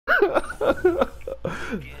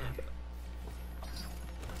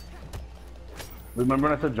Remember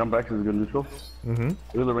when I said jump back is a good neutral? Mm-hmm. Look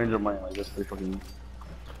at the range of mine, like that's pretty fucking.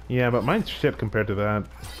 Yeah, but mine's shit compared to that.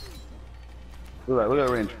 Look at that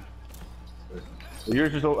range.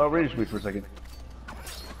 Yours just outranged me for a second.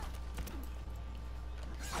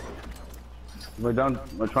 I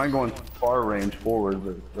try and go in far range forward,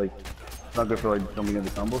 but like it's not good for like jumping into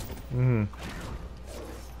combos. Mm-hmm.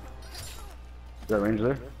 Is that range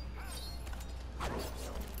there?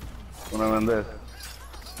 When I'm in this.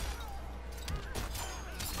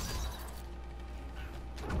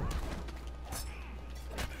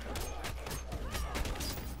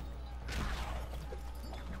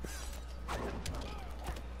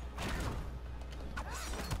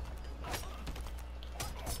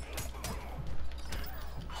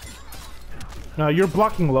 No, you're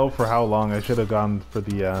blocking low for how long? I should have gone for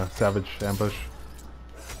the Savage Ambush.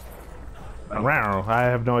 Wow, I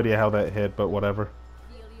have no idea how that hit, but whatever.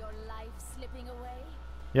 Feel your life slipping away?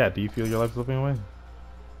 Yeah, do you feel your life slipping away?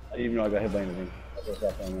 I didn't even know I got hit by anything. That's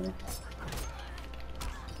what's happening.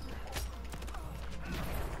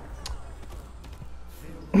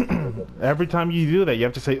 Every time you do that, you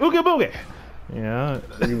have to say "Ooga booga." Yeah.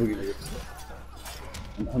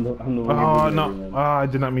 I'm the Oh no! Oh, I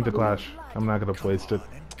did not mean to clash. I'm not gonna waste it.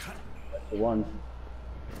 That's the one.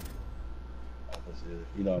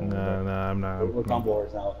 You don't know. No, I'm not. We're combo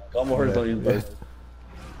horse now. Combo horse don't use burst.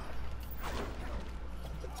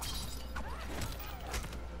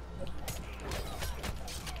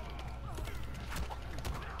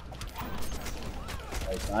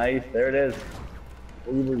 Nice, there it is.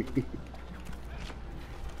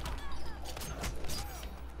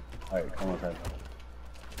 Alright, come on, time.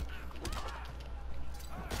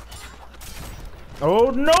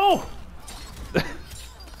 Oh no!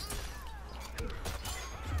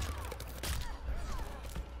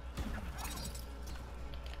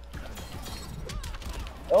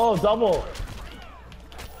 Oh, double!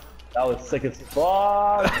 That was sick as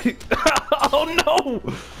fuck! Oh no!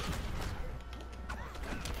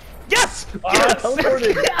 Yes! Yes!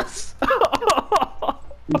 Yes!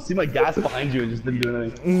 You see my gas behind you and just didn't do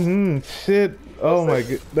anything. Mm-hmm. Shit. Oh my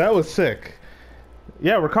god. That was sick.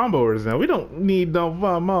 Yeah, we're comboers now. We don't need no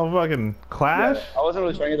motherfucking clash. Yeah, I wasn't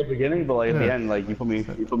really trying at the beginning, but like at the end, like you put me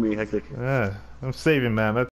hectic. Yeah, I'm saving, man. That's